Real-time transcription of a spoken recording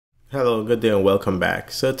Hello, good day and welcome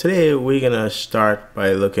back. So today we're gonna start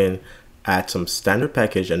by looking at some standard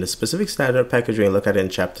package, and the specific standard package we're gonna look at in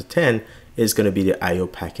chapter 10 is gonna be the IO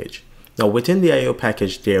package. Now within the IO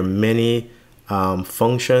package, there are many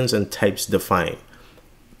functions and types defined.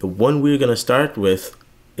 The one we're gonna start with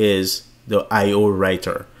is the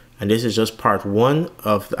io.Writer. And this is just part one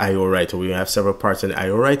of the io.Writer. We have several parts in the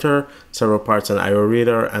io.Writer, several parts in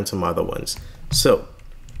io.Reader, and some other ones. So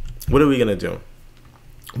what are we gonna do?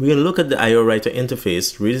 We're going to look at the io.Writer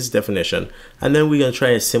interface, read its definition, and then we're going to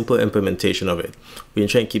try a simple implementation of it. We're going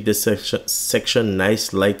to try and keep this section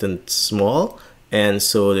nice, light, and small, and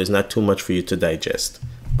so there's not too much for you to digest.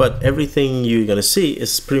 But everything you're going to see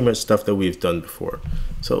is pretty much stuff that we've done before.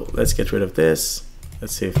 So let's get rid of this.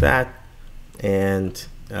 Let's save that, and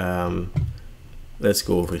let's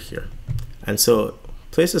go over here. And so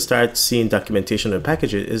place to start seeing documentation of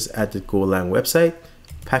packages is at the golang website,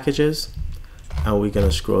 packages, and we're going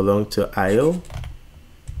to scroll along to IO,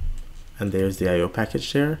 and there's the IO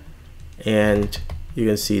package there, and you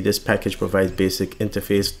can see this package provides basic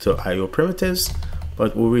interface to IO primitives,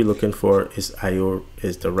 but what we're looking for is IO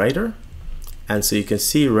is the writer, and so you can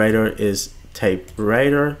see writer is type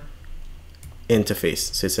writer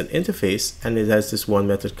interface. So it's an interface, and it has this one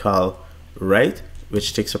method called write,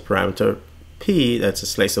 which takes a parameter p, that's a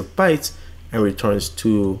slice of bytes, and returns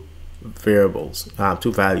two variables,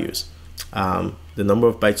 two values. The number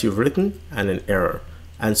of bytes you've written and an error.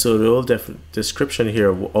 And so the whole description here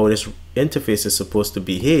of how this interface is supposed to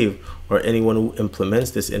behave, or anyone who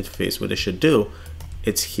implements this interface, what they should do,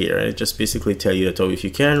 it's here. And it just basically tell you that if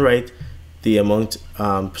you can write the amount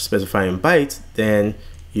specifying bytes, then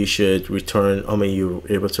you should return how many you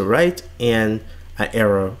were able to write and an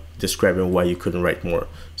error describing why you couldn't write more.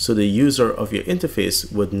 So the user of your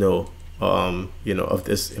interface would know, of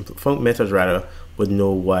this method rather, would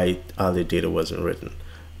know why all the data wasn't written.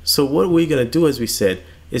 So what we're going to do, as we said,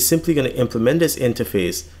 is simply going to implement this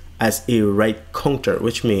interface as a write counter,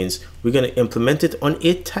 which means we're going to implement it on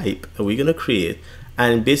a type that we're going to create,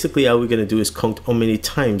 and basically all we're going to do is count how many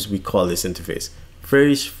times we call this interface.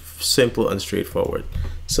 Very simple and straightforward.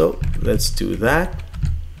 So let's do that.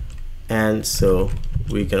 And so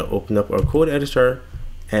we're going to open up our code editor,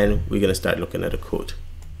 and we're going to start looking at the code.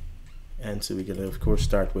 And so we're going to, of course,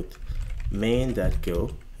 start with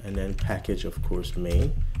main.go, and then package, of course,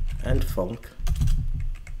 main, and func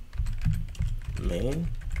main,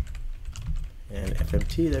 and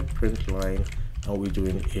fmt, that print line, and we're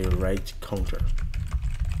doing a write counter,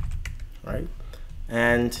 right?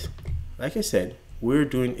 And like I said, we're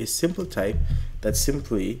doing a simple type that's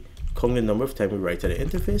simply counting the number of times we write to the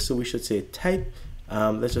interface. So we should say type,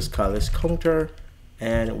 let's just call this counter,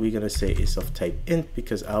 and we're going to say it's of type int,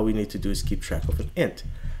 because all we need to do is keep track of an int.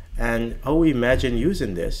 And how we imagine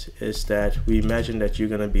using this is that we imagine that you're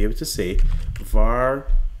going to be able to say var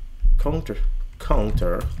counter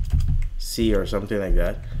c or something like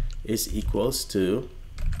that is equals to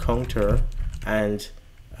counter, and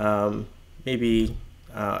maybe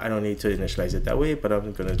I don't need to initialize it that way, but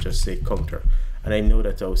I'm going to just say counter. And I know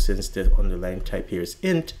that since the underlying type here is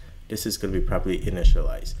int, this is going to be properly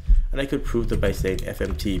initialized. And I could prove that by saying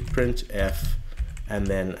fmt printf, and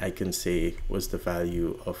then I can say what's the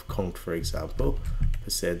value of count, for example,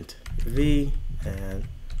 %v and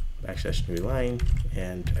backslash new line.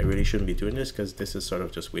 And I really shouldn't be doing this because this is sort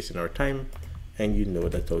of just wasting our time, and you know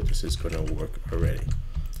that this is going to work already.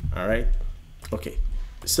 All right. Okay.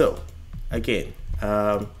 So again,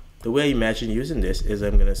 the way I imagine using this is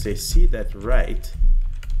I'm going to say see that write,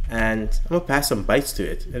 and I'm going to pass some bytes to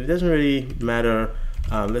it. And it doesn't really matter.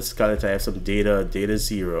 Let's call it I have some data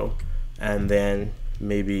 0, and then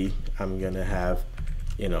maybe I'm gonna have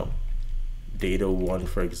data 1,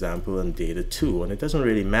 for example, and data 2, and it doesn't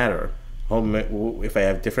really matter if I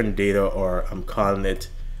have different data or I'm calling it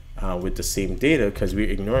with the same data, because we're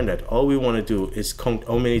ignoring that. All we want to do is count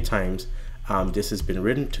how many times this has been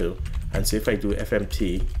written to. And so if I do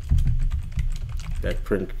fmt that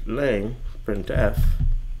print line printf,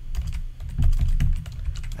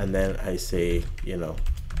 and then I say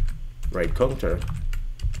write counter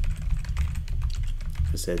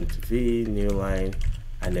 %v new line,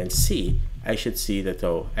 and then c, I should see that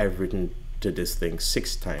I've written to this thing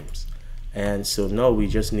 6 times. And so now we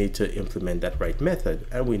just need to implement that write method,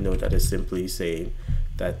 and we know that is simply saying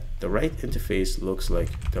that the write interface looks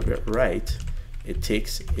like the write. It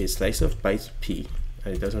takes a slice of bytes p,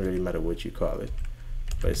 and it doesn't really matter what you call it,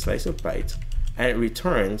 but a slice of bytes, and it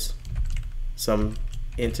returns some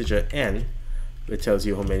integer n, which tells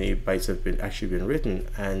you how many bytes have actually been written,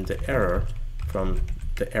 and the error from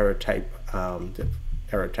the error type,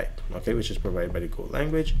 okay, which is provided by the Go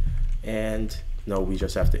language, and Now we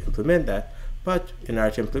just have to implement that. But in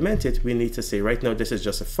order to implement it, we need to say right now this is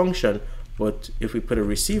just a function. But if we put a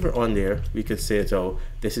receiver on there, we could say, oh,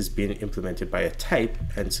 this is being implemented by a type,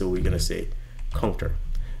 and so we're going to say counter.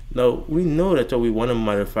 Now we know that we want to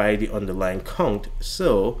modify the underlying count,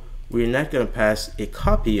 so we're not going to pass a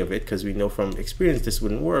copy of it because we know from experience this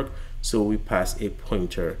wouldn't work. So we pass a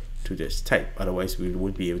pointer to this type. Otherwise, we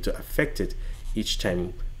would be able to affect it each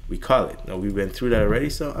time we call it. Now we went through that already,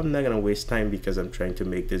 so I'm not going to waste time because I'm trying to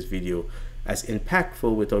make this video as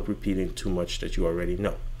impactful without repeating too much that you already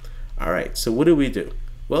know. All right, so what do?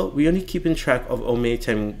 Well, we only keeping track of how many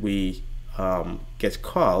times we get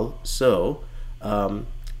called. So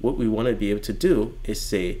what we want to be able to do is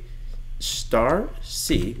say star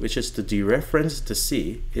C, which is to dereference the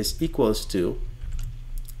C, is equals to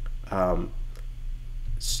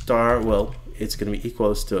star, well, it's going to be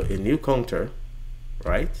equals to a new counter,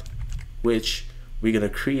 right, which we're going to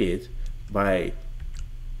create by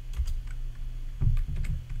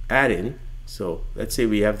adding. So let's say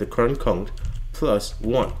we have the current count plus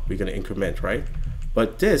 1, we're going to increment, right?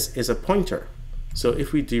 But this is a pointer, so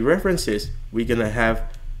if we dereference this, we're going to have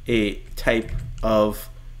a type of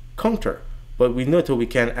counter, but we know that we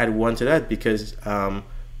can't add 1 to that because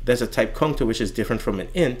there's a type counter which is different from an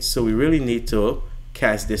int, so we really need to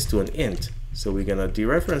cast this to an int. So we're gonna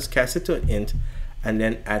dereference, cast it to an int, and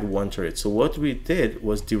then add 1 to it. So what we did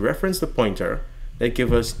was dereference the pointer, that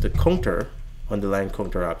give us the counter, underlying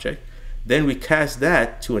counter object. Then we cast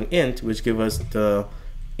that to an int, which give us the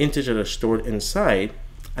integer that's stored inside,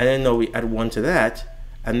 and then now we add 1 to that,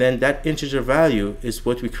 and then that integer value is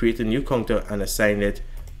what we create a new counter and assign it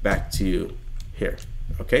back to here.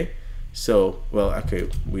 Okay, so well, okay,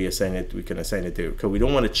 we can assign it there because we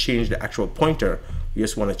don't want to change the actual pointer, we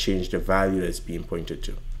just want to change the value that's being pointed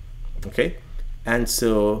to. Okay, and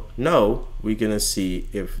so now we're gonna see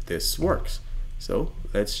if this works. So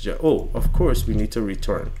let's just, oh, of course we need to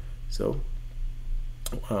return. So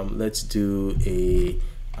let's do a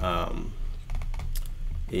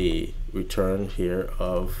return here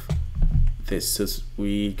of this. So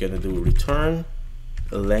we're gonna do return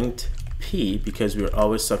length p because we're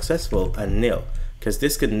always successful, and nil because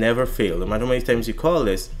this could never fail. No matter how many times you call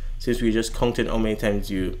this, since we just counted how many times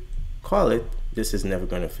you call it, this is never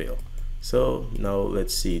going to fail. So now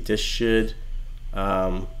let's see, this should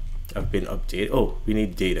have been updated. Oh, we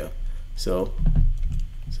need data. So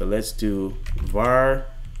let's do var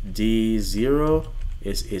d0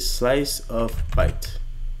 is a slice of byte.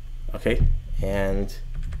 Okay, and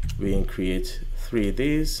we can create 3 of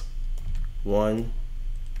these, 1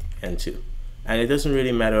 and 2, and it doesn't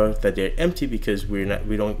really matter that they're empty because we're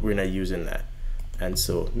not using that. And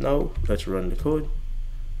so now let's run the code,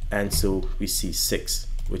 and so we see 6,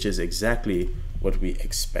 which is exactly what we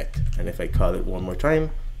expect. And if I call it one more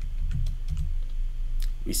time,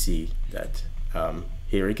 we see that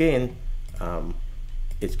here again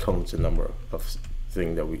it counts the number of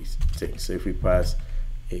things that we think. So if we pass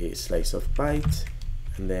a slice of byte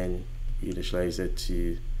and then we initialize it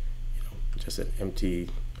to just an empty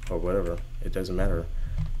or whatever, it doesn't matter,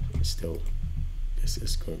 it's still, this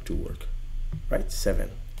is going to work, right? 7.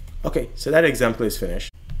 Okay, so that example is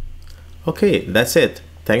finished. Okay, that's it.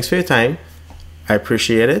 Thanks for your time. I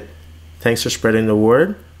appreciate it. Thanks for spreading the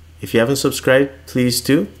word. If you haven't subscribed, please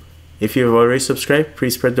do. If you've already subscribed,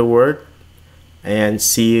 please spread the word, and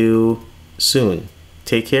see you soon.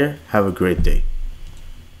 Take care. Have a great day.